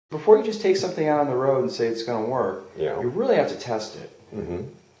before you just take something out on the road and say it's going to work, Yeah. you really have to test it. Mm-hmm.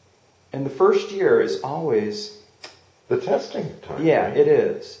 And the first year is always the testing time. Yeah, right? it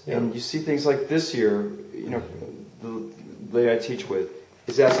is. Yeah. And you see things like this year, you know, the lady I teach with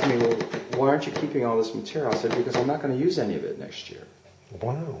is asking me, well, why aren't you keeping all this material? I said, because I'm not going to use any of it next year.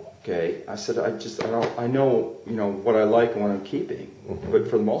 Wow. Okay. I said, I know, you know, what I like and what I'm keeping. Mm-hmm. But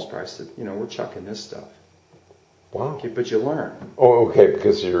for the most part, I said, you know, we're chucking this stuff. Wow. Okay, but you learn. Oh, okay,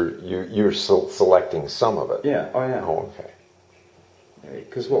 because you're selecting some of it. Yeah. Oh, yeah. Oh, okay.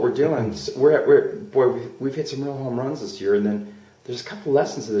 Because what we're doing, we've hit some real home runs this year, and then there's a couple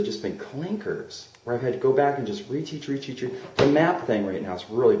lessons that have just been clinkers, where I've had to go back and just reteach. The map thing right now is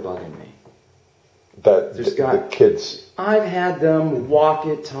really bugging me. That the kids. I've had them walk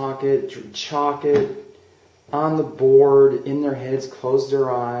it, talk it, chalk it on the board in their heads, close their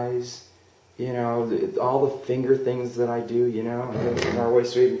eyes. You know, all the finger things that I do, you know, Norway,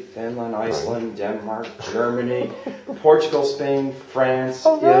 Sweden, Finland, Iceland, Denmark, Germany, Portugal, Spain, France,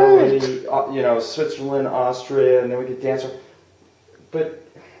 Italy, you know, Switzerland, Austria, and then we could dance. But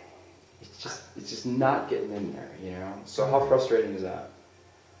it's just not getting in there, you know. So how frustrating is that?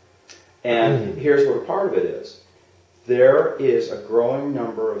 And here's what a part of it is. There is a growing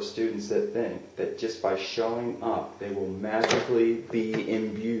number of students that think that just by showing up, they will magically be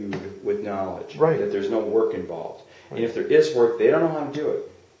imbued with knowledge. Right. That there's no work involved. Right. And if there is work, they don't know how to do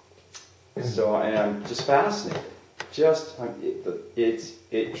it. So, and I'm just fascinated.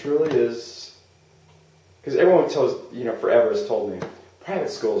 It truly is, because everyone tells, you know, forever has told me, private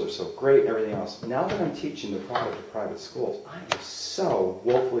schools are so great and everything else. Now that I'm teaching the product of private schools, I am so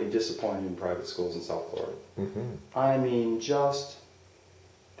woefully disappointed in private schools in South Florida. Mm-hmm. I mean,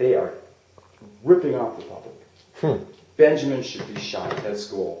 they are ripping off the public. Benjamin should be shot at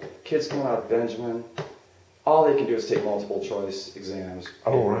school. Kids coming out of Benjamin, all they can do is take multiple choice exams.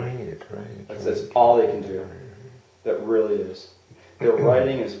 Oh, right. That's all they can do. That really is. Their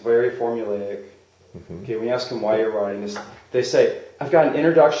writing is very formulaic. Mm-hmm. Okay, when you ask them why you're writing this, they say, I've got an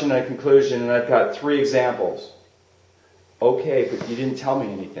introduction and a conclusion and I've got 3 examples. Okay, but you didn't tell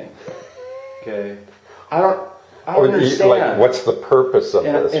me anything. Okay? I don't understand. Like, what's the purpose of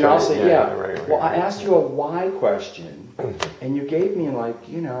this? And I'll say, Right, well, I asked you a why question, and you gave me, like,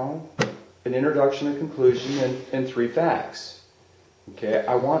 you know, an introduction, a conclusion, and 3 facts. Okay?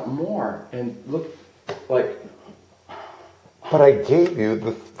 I want more. And look, like... But I gave you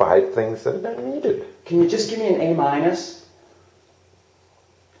the 5 things that I needed. Can you just give me an A-?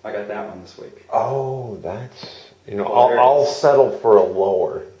 I got that one this week. Oh, that's... You know, I'll settle for a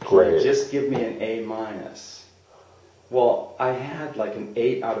lower grade. Just give me an A-. Well, I had like an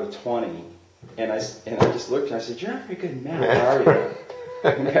 8 out of 20, and I just looked and I said, "You're not very good at math, are you?"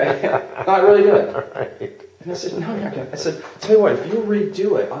 Okay, not really good. Right. And I said, "No, you're not good." I said, "Tell you what, if you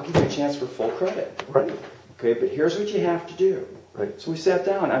redo it, I'll give you a chance for full credit." Right. Okay, but here's what you have to do. Right. So we sat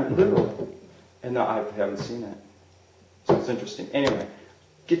down. I'm literally, and no, I haven't seen it. So it's interesting. Anyway,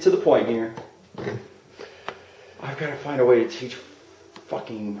 get to the point here. I've got to find a way to teach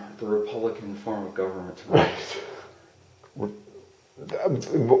fucking the Republican form of government. Right.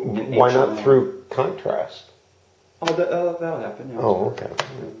 Why not through contrast? Oh, that'll happen. Yeah. Oh, okay.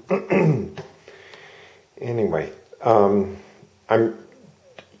 Anyway, I'm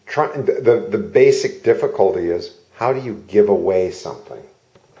trying. The basic difficulty is, how do you give away something,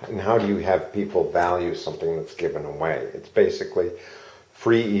 and how do you have people value something that's given away? It's basically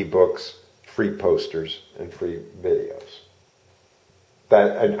free ebooks, free posters, and free videos.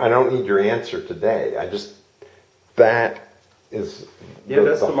 That I don't need your answer today. That is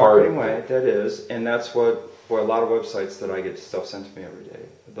that's the marketing way. That is, and that's what a lot of websites that I get stuff sent to me every day.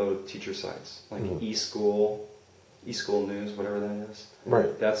 Those teacher sites like eSchool News, whatever that is.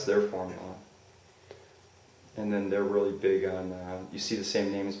 Right. That's their formula. And then they're really big on. You see the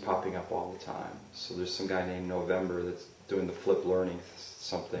same names popping up all the time. So there's some guy named November that's doing the flip learning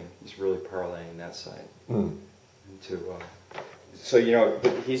something. He's really parlaying that site so you know,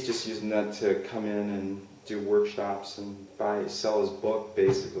 but he's just using that to come in and do workshops and sell his book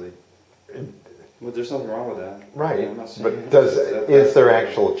basically. Well, there's nothing wrong with that. Right. I'm not saying but is there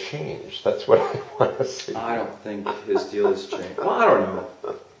actual change? That's what I want to see. I don't think his deal has changed. Well, I don't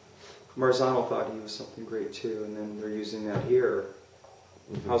know. Marzano thought he was something great too, and then they're using that here.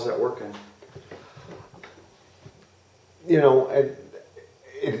 How's that working? You know,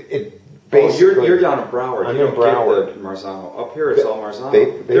 it basically... you're down in Broward. I'm you in don't Broward. Get the Marzano. Up here it's all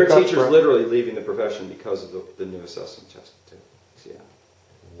Marzano. There are teachers literally leaving the profession because of the new assessment test too. Yeah.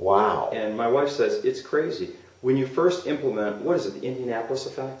 Wow. And my wife says, it's crazy. When you first implement, what is it, the Indianapolis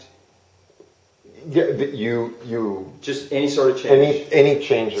effect? Yeah, you Just any sort of change. any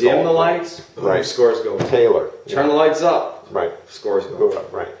change at all. Dim the lights, right? Scores go up. Tailor. Turn the lights up, right? Scores go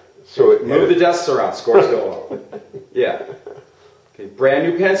up. Right. So move the desks around, scores go up. Yeah. Okay. Brand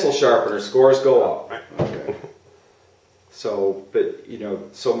new pencil sharpener, scores go up. Okay. So, but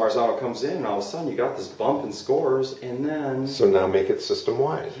so Marzano comes in, and all of a sudden you got this bump in scores, and then. So now make it system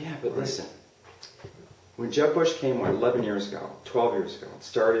wide. Yeah, but listen. When Jeb Bush came, 11 years ago, 12 years ago, it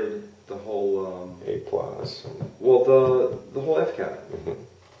started the whole... A plus. Well, the whole FCAT. Mm-hmm.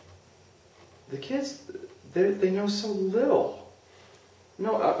 The kids, they know so little.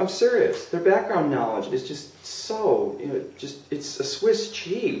 No, I'm serious. Their background knowledge is just so, it's a Swiss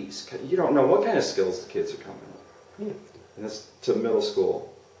cheese. You don't know what kind of skills the kids are coming with. Yeah. And that's to middle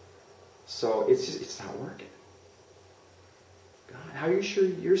school. So it's not working. God, how are you sure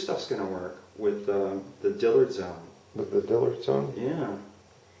your stuff's going to work with the Dillard zone? With the Dillard zone? Yeah.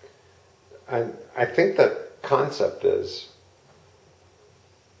 I think that concept is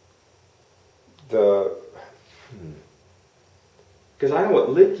the... Because I know what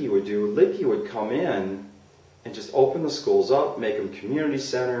Lidke would do. Lidke would come in and just open the schools up, make them community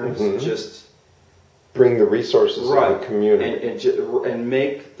centers, just... Bring the resources of the community. And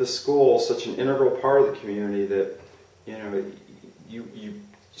make the school such an integral part of the community that, you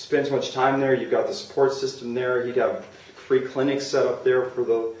spend so much time there, you've got the support system there, you got free clinics set up there for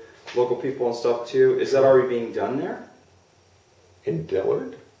the local people and stuff too. Is that already being done there? In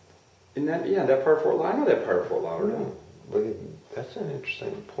Dillard? That part of Fort Lauderdale. I know that part of Fort Lauderdale. Well, that's an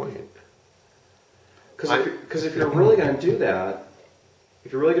interesting point. Because if you're really going to do that,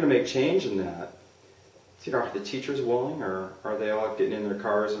 if you're really going to make change in that, are the teachers willing, or are they all getting in their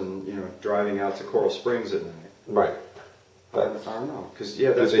cars and driving out to Coral Springs at night? Right. I don't know, because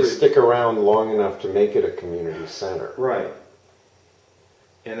that's they stick around long enough to make it a community center. Right.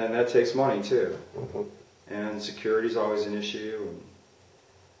 And then that takes money too. Mm-hmm. And security's always an issue, and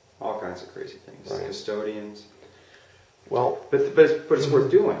all kinds of crazy things. Right. Custodians. Well, but it's worth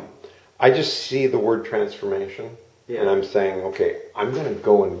doing. I just see the word transformation, and I'm saying, okay, I'm going to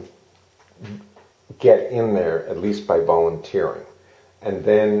go and get in there at least by volunteering, and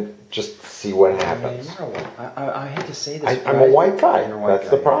then just see what happens. I hate to say this. I'm a white guy. That's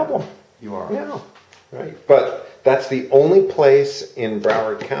the problem. You are. Yeah. Right. But that's the only place in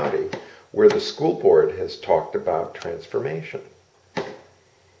Broward County where the school board has talked about transformation.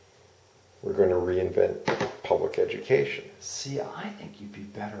 We're going to reinvent public education. See, I think you'd be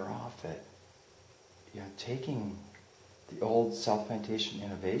better off at taking the old South Plantation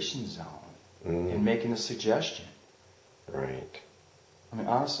Innovation Zone and making a suggestion. Right. I mean,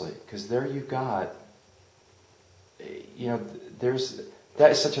 honestly, because there you've got,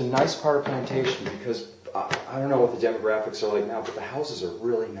 that is such a nice part of Plantation, because I don't know what the demographics are like now, but the houses are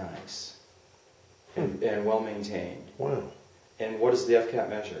really nice and well maintained. Wow. And what does the FCAT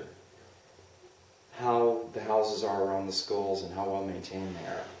measure? How the houses are around the schools and how well maintained they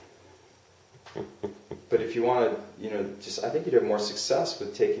are. But if you want to, I think you'd have more success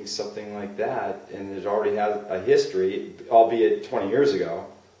with taking something like that, and it already has a history, albeit 20 years ago,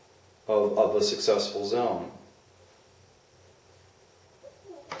 of a successful zone.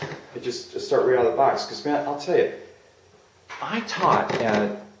 But just start right out of the box, because man, I'll tell you, I taught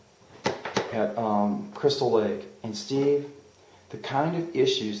at Crystal Lake, and Steve, the kind of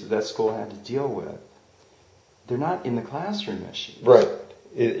issues that school had to deal with, they're not in the classroom issues. Right.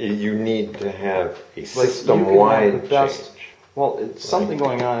 You need to have a system-wide change. Well, it's something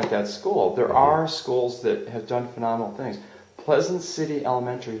going on at that school. There are schools that have done phenomenal things. Pleasant City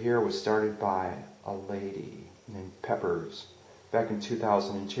Elementary here was started by a lady named Peppers back in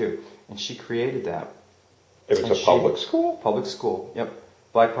 2002, and she created that. It was a public school? Public school, yep.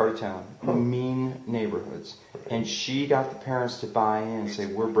 Black part of town, mean neighborhoods. And she got the parents to buy in and say,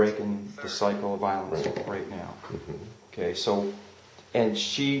 we're breaking the cycle of violence right now. Okay, so, and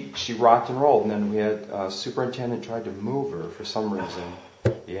she rocked and rolled, and then we had a superintendent tried to move her for some reason.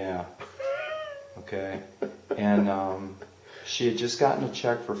 Yeah. Okay. And she had just gotten a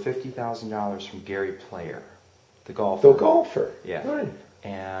check for $50,000 from Gary Player, the golfer. The golfer. Yeah. Right.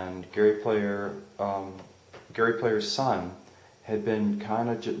 And Gary Player's son had been kind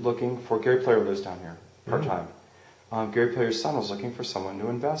of looking for, Gary Player lives down here, part-time. Gary Player's son was looking for someone to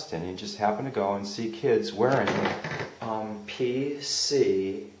invest in. He just happened to go and see kids wearing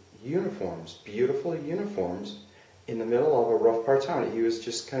PC uniforms, beautiful uniforms, in the middle of a rough part of town. He was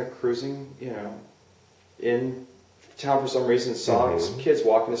just kind of cruising, in town for some reason, saw some kids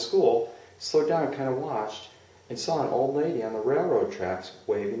walking to school, slowed down and kind of watched, and saw an old lady on the railroad tracks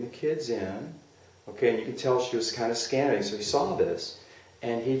waving the kids in. Okay, and you could tell she was kind of scanning, so he saw this.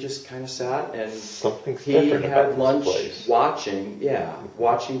 And he just kind of sat and Something's he different had about lunch this place.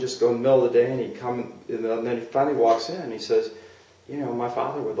 watching just go in the middle of the day, and he'd come, and then he finally walks in and he says, you know, my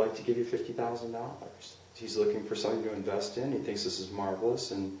father would like to give you $50,000. He's looking for something to invest in. He thinks this is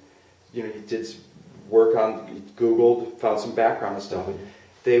marvelous, and you know, he did work on, he Googled, found some background and stuff.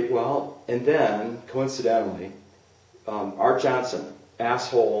 And then coincidentally, Art Johnson,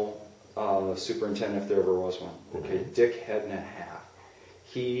 asshole superintendent if there ever was one. Okay, dick head and a half.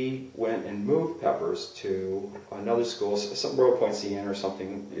 He went and moved Peppers to another school, some Royal Point CN or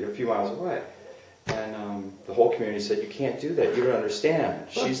something, a few miles away. And the whole community said, you can't do that. You don't understand.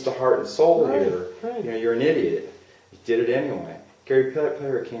 She's the heart and soul here. Right. You know, you're an idiot. He did it anyway. Gary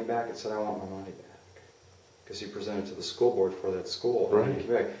Player came back and said, I want my money back. Because he presented to the school board for that school. Right. And he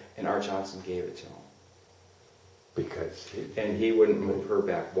came back, and Art Johnson gave it to him. Because he wouldn't move her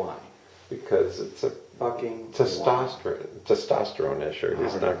back. Why? Because it's a Fucking testosterone issue.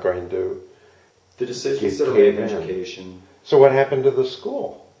 He's not going to. The decisions that are made in education. So what happened to the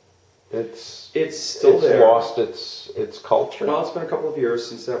school? It's still there. Lost its culture. Well, it's been a couple of years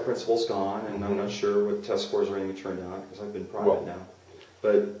since that principal's gone, and I'm not sure what test scores or anything turned out because I've been private now.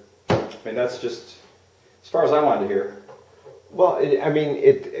 But I mean, that's just as far as I wanted to hear. Well, I mean,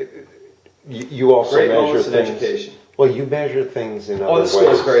 you also Great measure moments in things. education. Well, you measure things in other Oh, the ways. school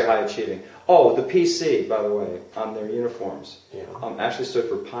is very high achieving. Oh, the PC, by the way, on their uniforms, Yeah. actually stood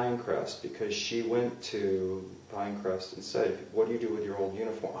for Pinecrest because she went to Pinecrest and said, "What do you do with your old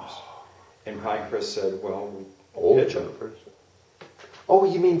uniforms?" And Pinecrest said, "Well, we pitch them." Oh,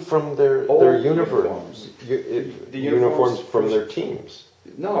 you mean from their uniforms? The uniforms from their teams?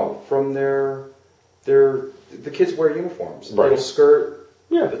 No, from the kids wear uniforms. Right. Little skirt,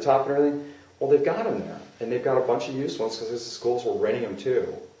 Yeah. the top and everything. Well, they've got them there, and they've got a bunch of used ones because the schools were renting them too.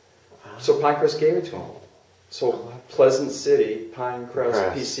 So Pinecrest gave it to them. So Pleasant City,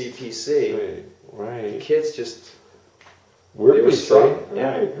 Pinecrest, PC. Right. The kids just Weirdly they were struck.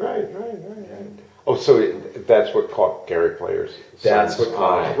 Right. Oh, so that's what caught Gary Player's. That's what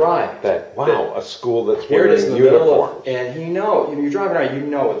caught it. Right. A school that's Here it is wearing in the middle uniforms. of, and you're driving around, you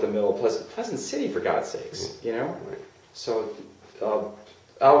know what the middle of Pleasant City, for God's sakes, you know? Right. So,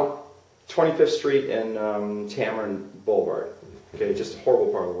 out 25th Street and Tamarind Boulevard. Okay, just a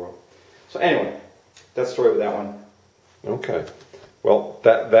horrible part of the world. So anyway, that's the story with that one. Okay. Well,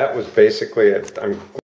 that was basically it. I'm